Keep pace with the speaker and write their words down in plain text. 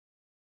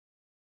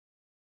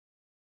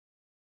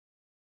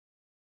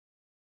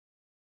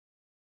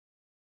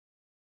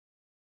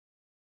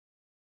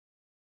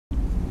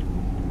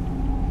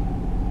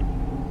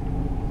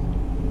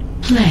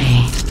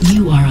Play.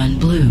 You are on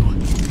blue.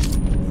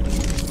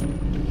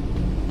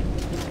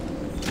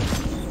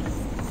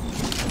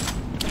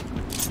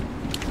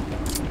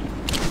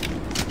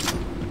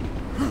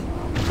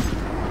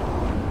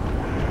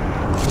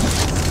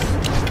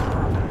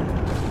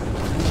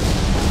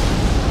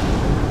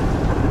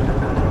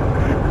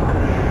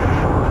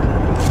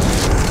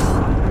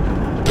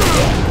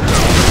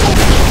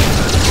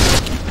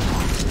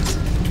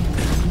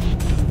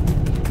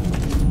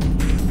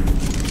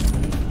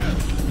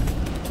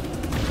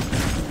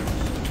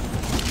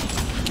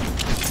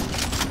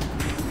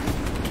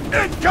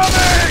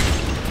 Incoming!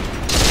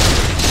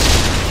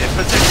 In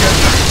position,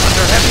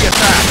 under heavy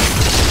attack.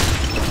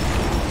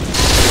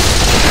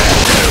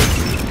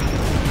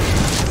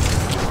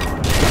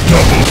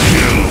 Double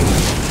kill.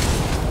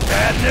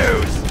 Bad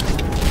news.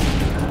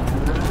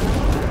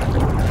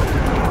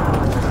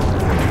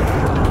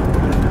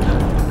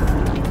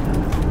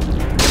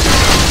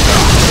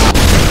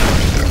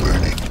 They're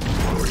burning.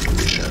 More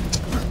efficient.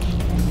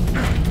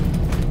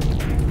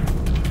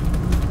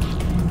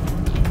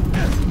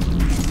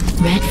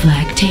 Red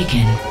flag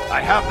taken.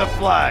 I have the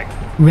flag.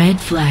 Red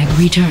flag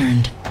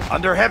returned.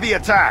 Under heavy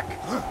attack.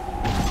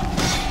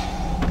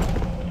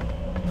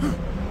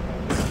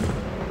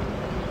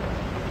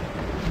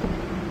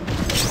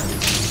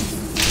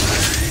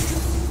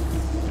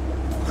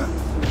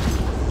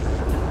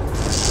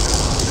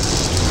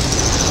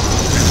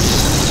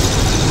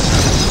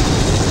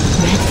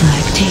 Red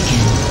flag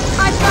taken.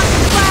 I've got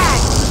the flag!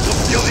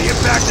 We'll feel the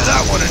impact of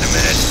that one in a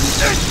minute.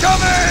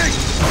 Incoming!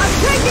 I'm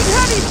taking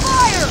heavy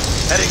fire!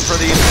 Heading for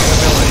the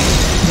invisibility.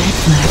 Red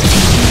flag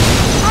taken.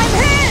 I'm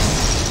hit!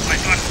 I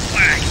got the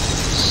flag,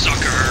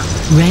 sucker.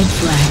 Red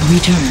flag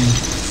returned.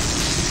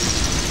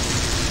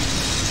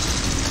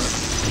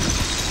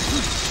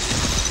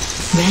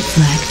 Red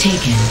flag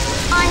taken.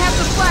 I have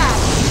the flag!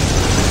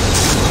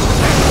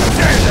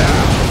 Stand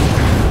down!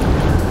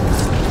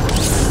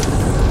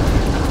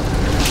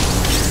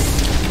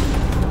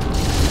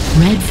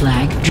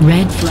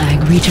 Red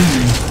flag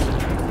returned.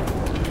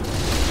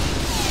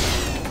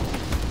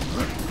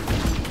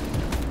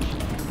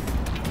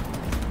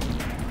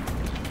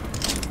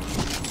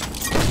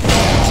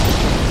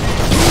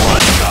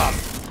 What's up?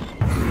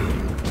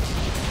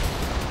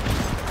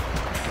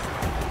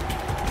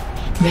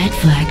 Red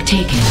flag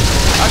taken.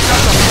 I've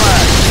got the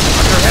flag.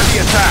 Under heavy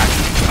attack.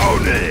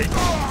 Own it.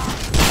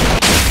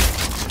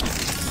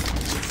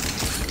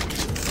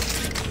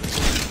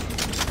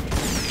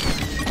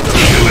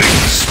 Killing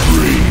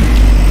spree.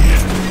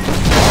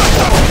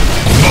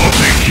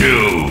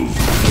 Multi-kill.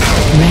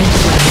 Red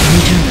flag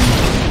returned.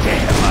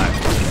 Damn,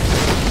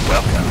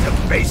 welcome to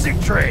basic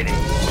training.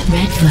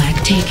 Red flag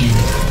taken.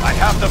 I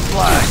have the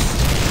flag.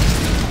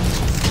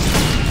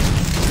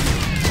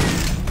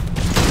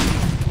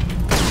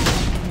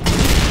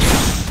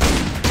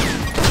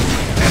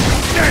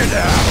 Stand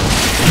down.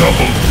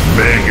 Double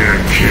mega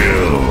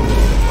kill.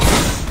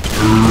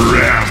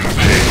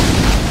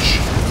 Rampage.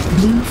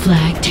 Blue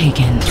flag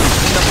taken.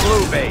 The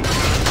blue base.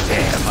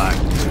 Damn,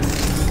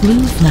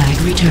 Blue flag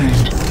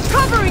returned.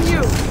 Covering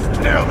you!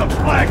 nail the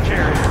flag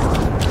carrier.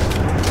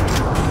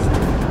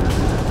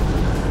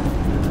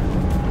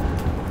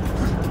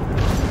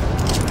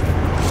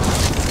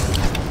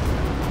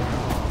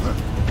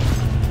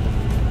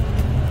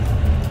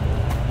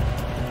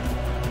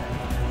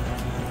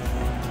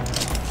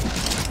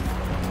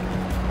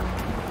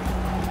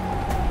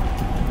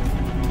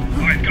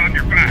 I've got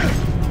your back.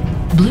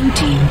 Blue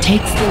team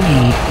takes the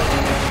lead.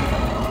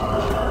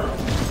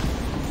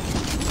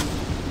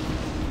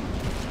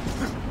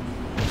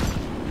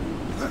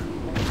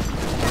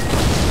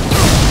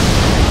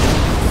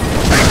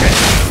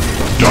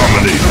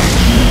 Dominating.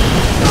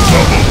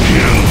 Double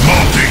kill.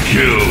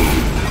 Multi-kill.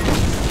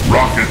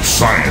 Rocket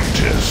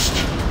scientist.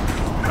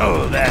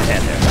 Oh, that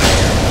had their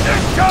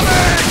They're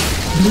coming!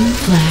 Blue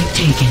flag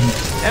taken.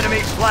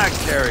 Enemy flag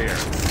carrier.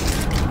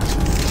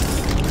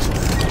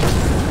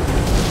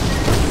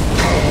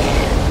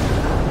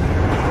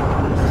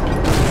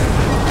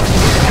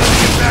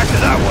 Get back to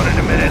that one in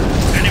a minute.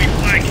 Enemy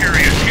flag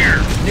carriers here.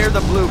 Near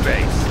the blue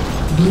base.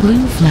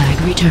 Blue flag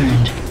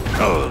returned.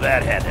 Oh,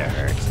 that had to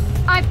hurt.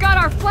 I've got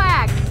our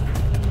flag!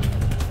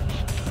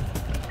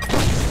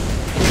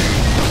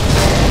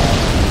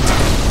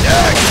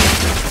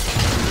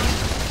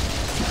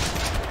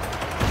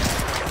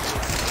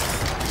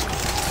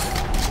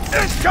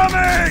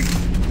 Incoming!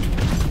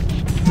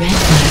 Red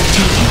flag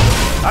taken.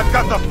 I've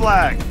got the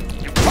flag.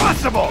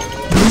 Impossible!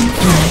 Blue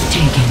flag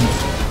taken.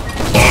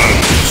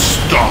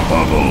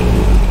 Unstoppable.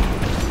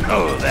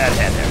 Oh, that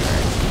had to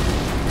hurt.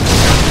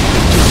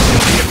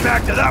 We'll get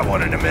back to that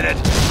one in a minute.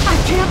 I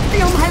can't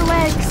feel my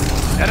legs!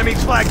 Enemy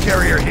flag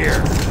carrier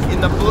here.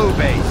 In the blue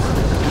base.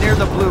 Near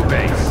the blue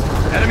base.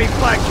 Enemy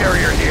flag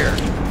carrier here.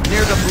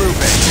 Near the blue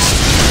base.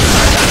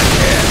 I got a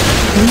kid.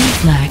 Blue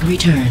flag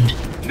returned.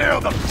 Nail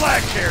the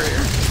flag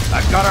carrier.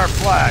 I've got our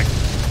flag.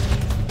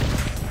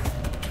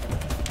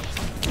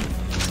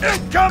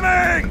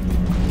 Incoming!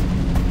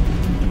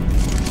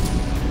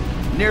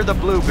 Near the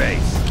blue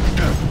base.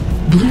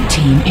 Blue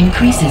team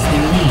increases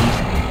their lead.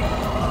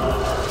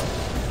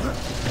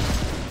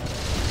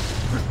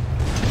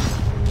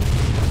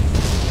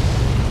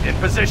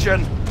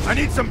 position. I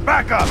need some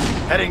backup.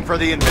 Heading for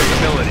the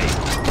invisibility.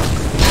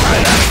 Try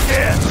that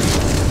again.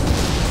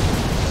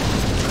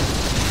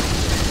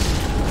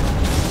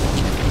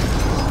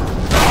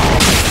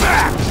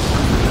 Back!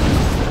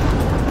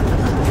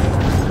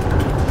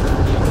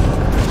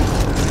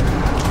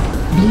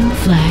 Blue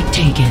flag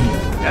taken.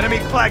 Enemy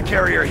flag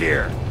carrier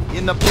here.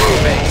 In the blue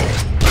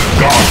base.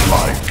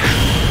 Godlike.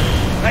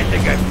 I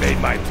think I've made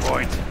my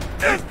point.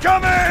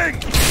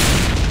 Incoming!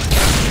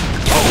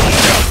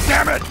 Oh,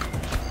 damn it!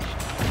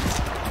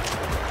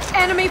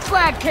 Enemy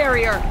flag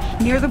carrier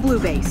near the blue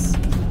base.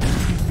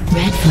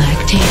 Red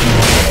flag taken.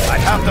 I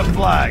have the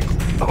flag.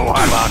 Oh,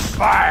 I'm on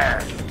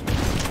fire!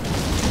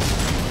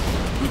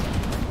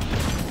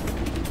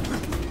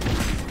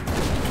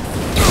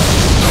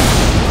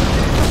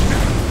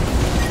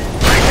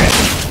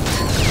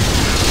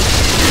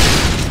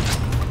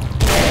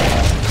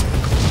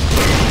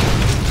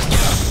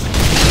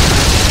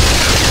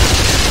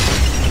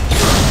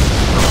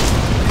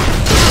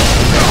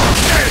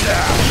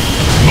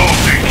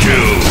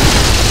 Multi-kill.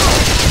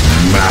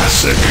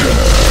 Massacre.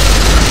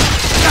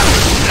 That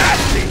was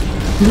nasty!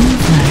 Blue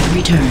flag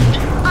returned.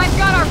 I've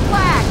got our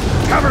flag.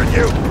 Covered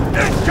you!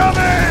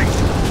 Incoming!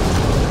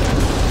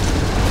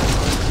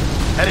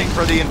 Heading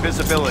for the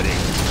invisibility.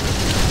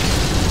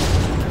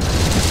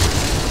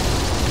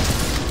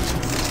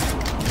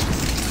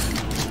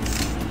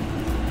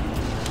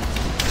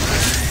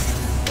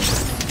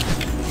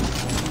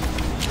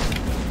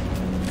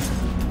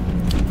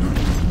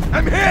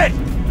 I'm hit!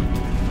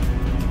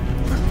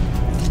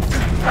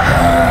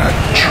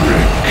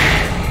 Trick.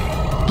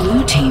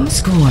 Blue team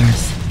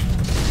scores.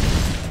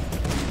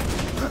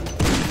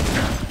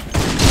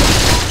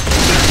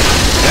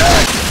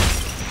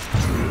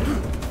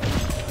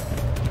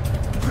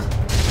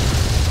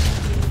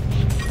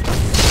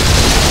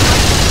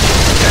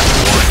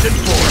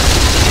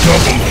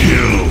 Double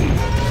kill.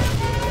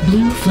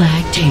 Blue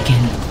flag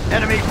taken.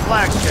 Enemy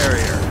flag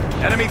carrier.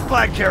 Enemy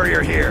flag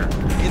carrier here.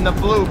 In the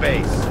blue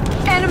base.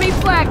 Enemy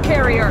flag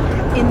carrier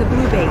in the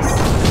blue base.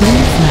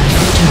 Blue flag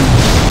returned.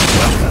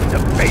 Welcome to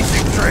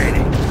basic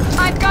training.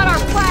 I've got our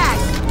flag.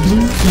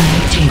 Blue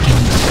flag taken.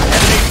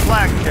 Enemy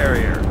flag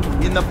carrier.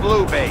 In the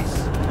blue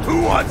base.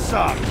 Who wants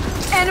some?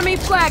 Enemy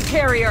flag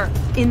carrier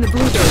in the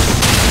blue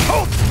base.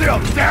 Hold still,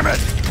 damn it!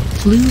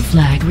 Blue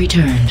flag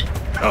returned.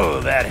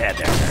 Oh, that had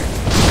to hurt.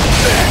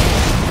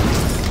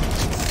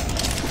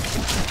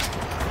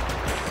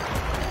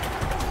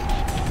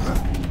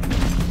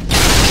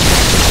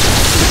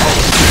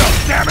 Hold still,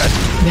 damn it!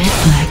 Red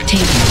flag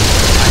taken.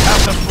 I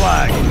have the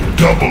flag.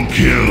 Double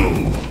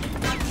kill.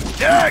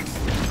 Next!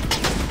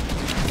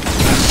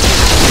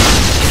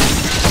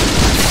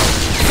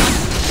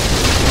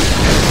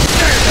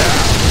 There now!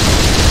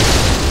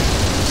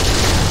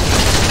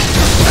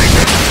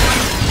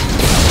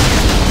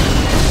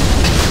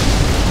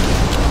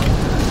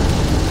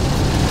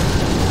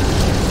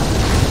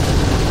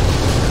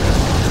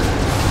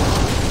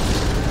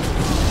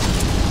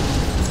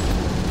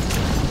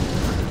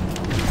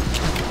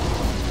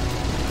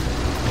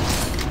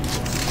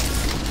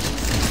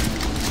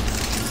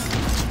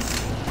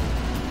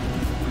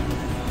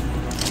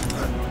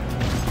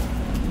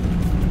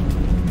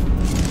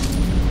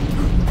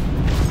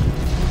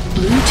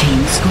 Blue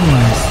team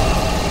scores.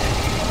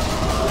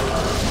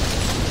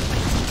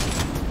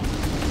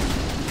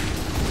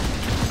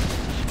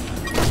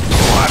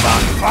 Oh, I'm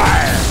on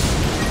fire!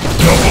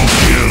 Double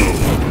kill.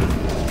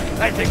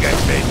 I think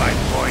I've made my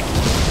point.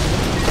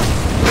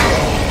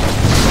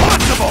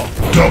 Possible!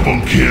 Double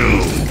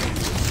kill.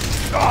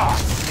 Ah,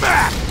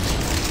 smack!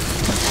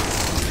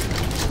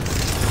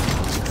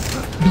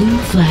 Blue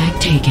flag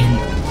taken.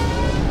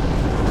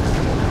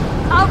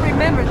 I'll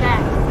remember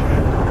that.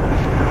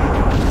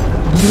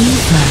 Blue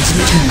flag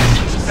returned.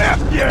 F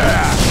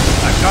yeah!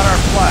 I've got our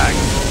flag.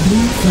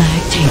 Blue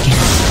flag taken.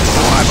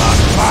 Oh, I'm on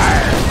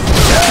fire!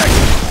 Dang!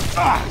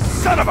 Ah,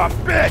 son of a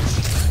bitch!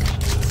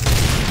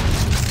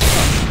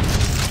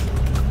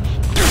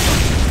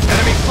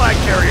 Enemy flag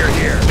carrier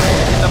here.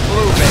 In the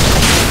blue base.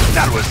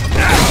 That was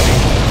nasty!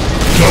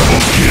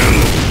 Double kill.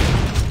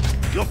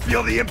 You'll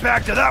feel the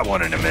impact of that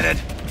one in a minute.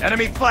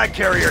 Enemy flag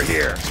carrier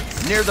here.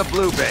 Near the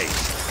blue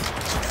base.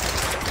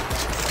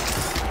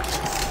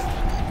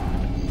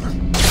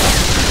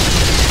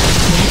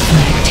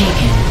 Flag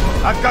taken.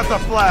 I've got the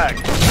flag.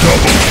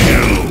 Double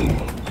kill.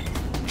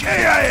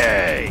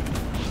 KIA!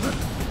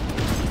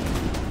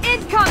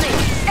 Incoming.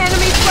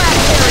 Enemy flag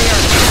carrier.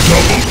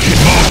 Double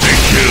kill.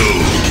 Multi-kill.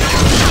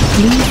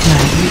 Blue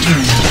flag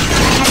returned.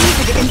 Heading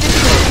for the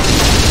invisibility.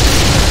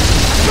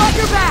 Got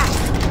your back.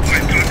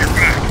 I've got your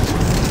back.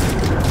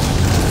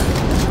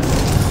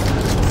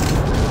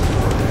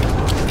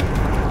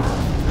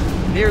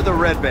 Near the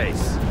red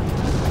base.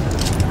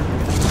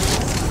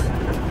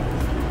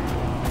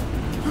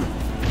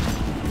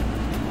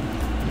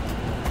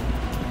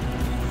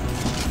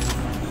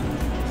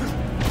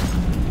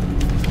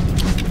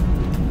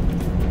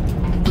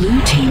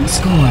 Blue team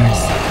scores.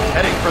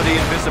 Heading for the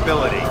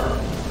invisibility.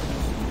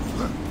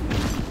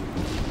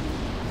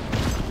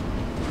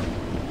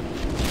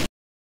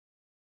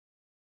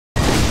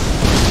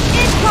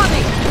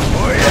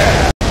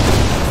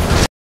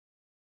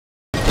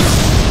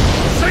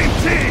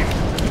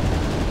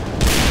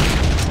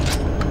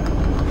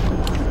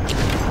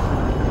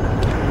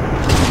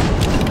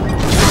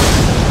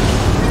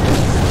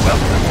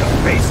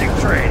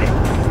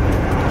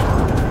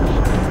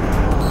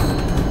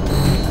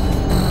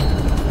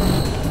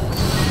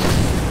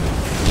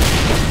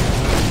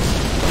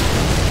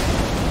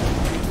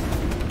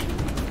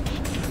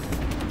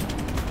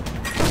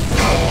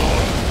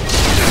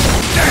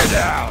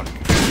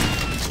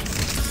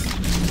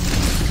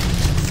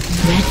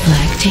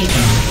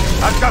 taken.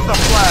 I've got the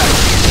flag!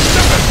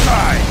 Step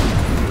aside!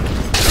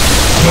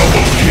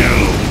 Double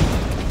kill.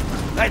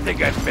 I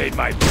think I've made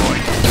my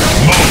point.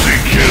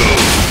 Multi-kill.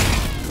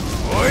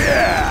 Oh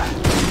yeah!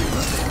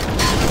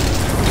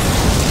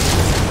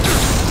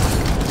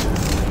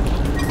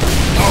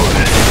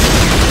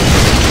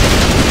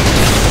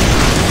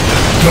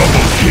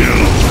 Double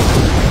kill.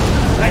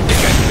 I think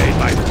I've made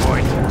my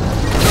point.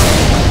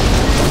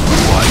 Who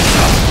wants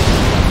up?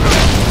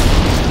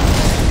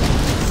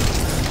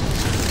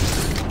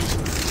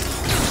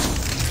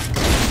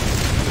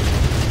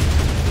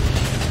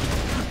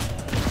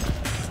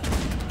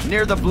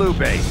 Near the blue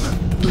base.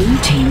 Blue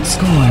team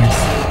scores.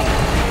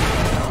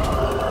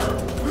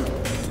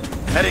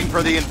 Heading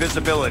for the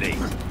invisibility.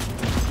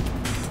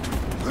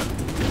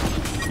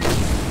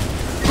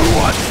 Who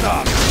wants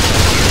up?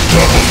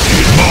 Double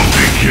kill.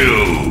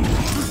 Multi-kill.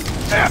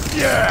 F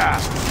yeah!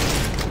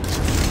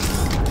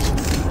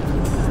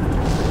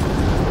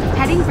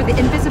 Heading for the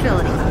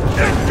invisibility.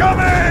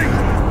 Incoming!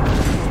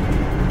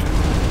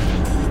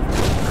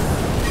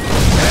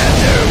 Bad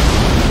news.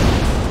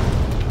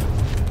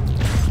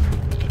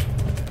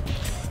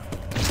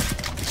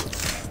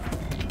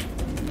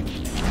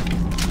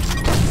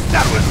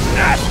 That was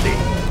nasty!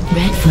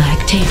 Red flag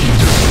taken.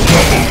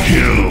 Double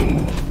kill.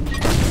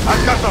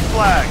 I've got the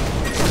flag!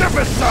 Step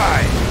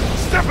aside!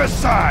 Step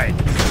aside!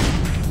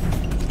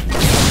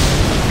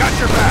 Got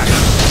your back!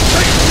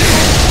 Take a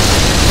seat!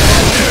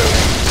 Bad news!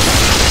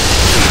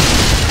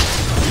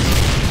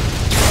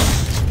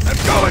 I'm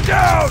going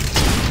down!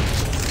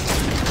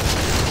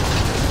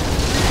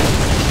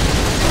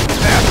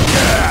 F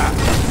yeah!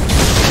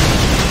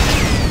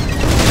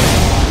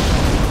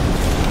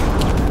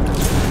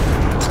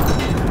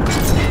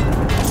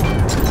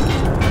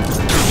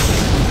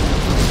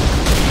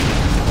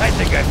 I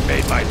think I've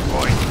made my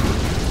point.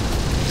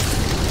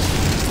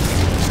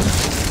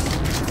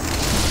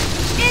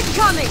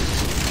 Incoming!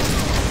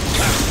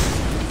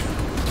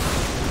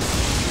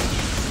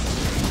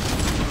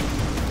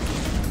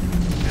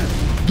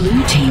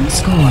 Blue team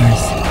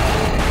scores.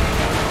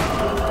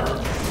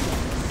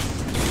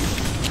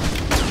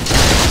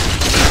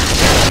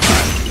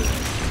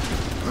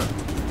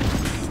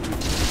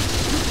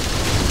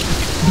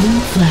 Blue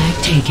flag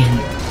taken.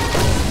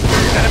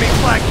 Enemy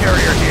flag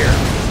carrier here,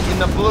 in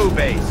the blue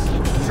base.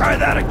 Try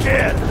that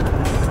again.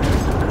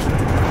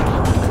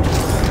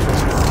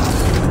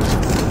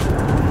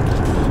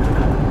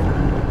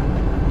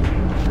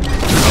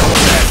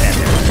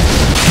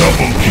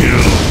 Double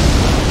kill.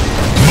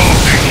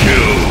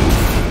 Multi-kill.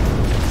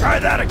 Try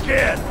that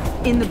again.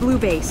 In the blue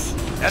base.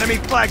 Enemy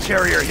flag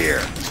carrier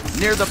here,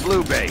 near the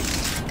blue base.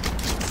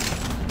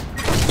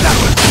 That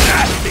was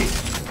nasty.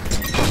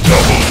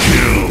 Double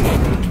kill.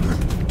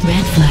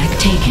 Red flag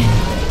taken.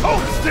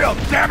 Hold still,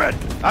 damn it!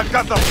 I've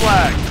got the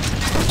flag.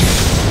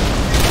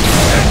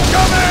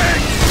 Incoming!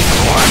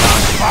 Oh, I'm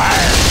on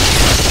fire.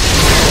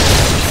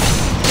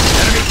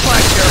 Enemy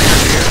flag carrier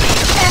here.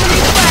 Enemy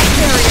flag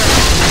carrier!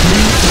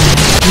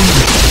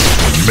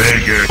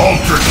 Mega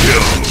ultra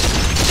kill.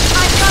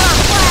 I've got our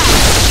flag!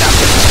 That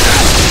was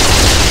nasty.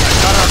 I've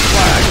got our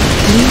flag.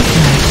 Blue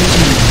flag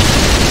returned.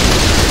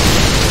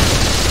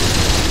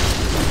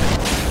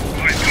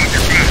 I've got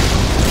your back.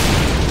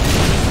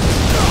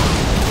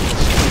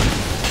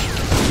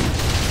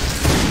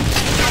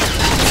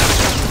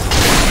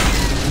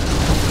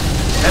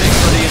 Heading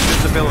for the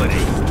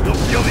invisibility.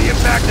 You'll feel the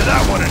impact of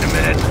that one in a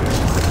minute.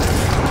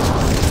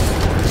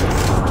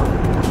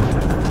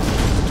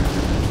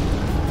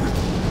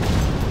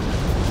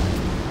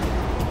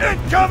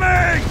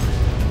 Incoming!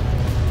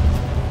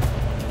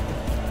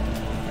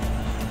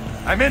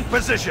 I'm in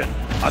position,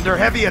 under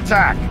heavy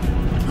attack.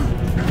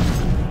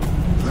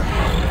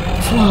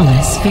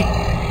 Flawless victory.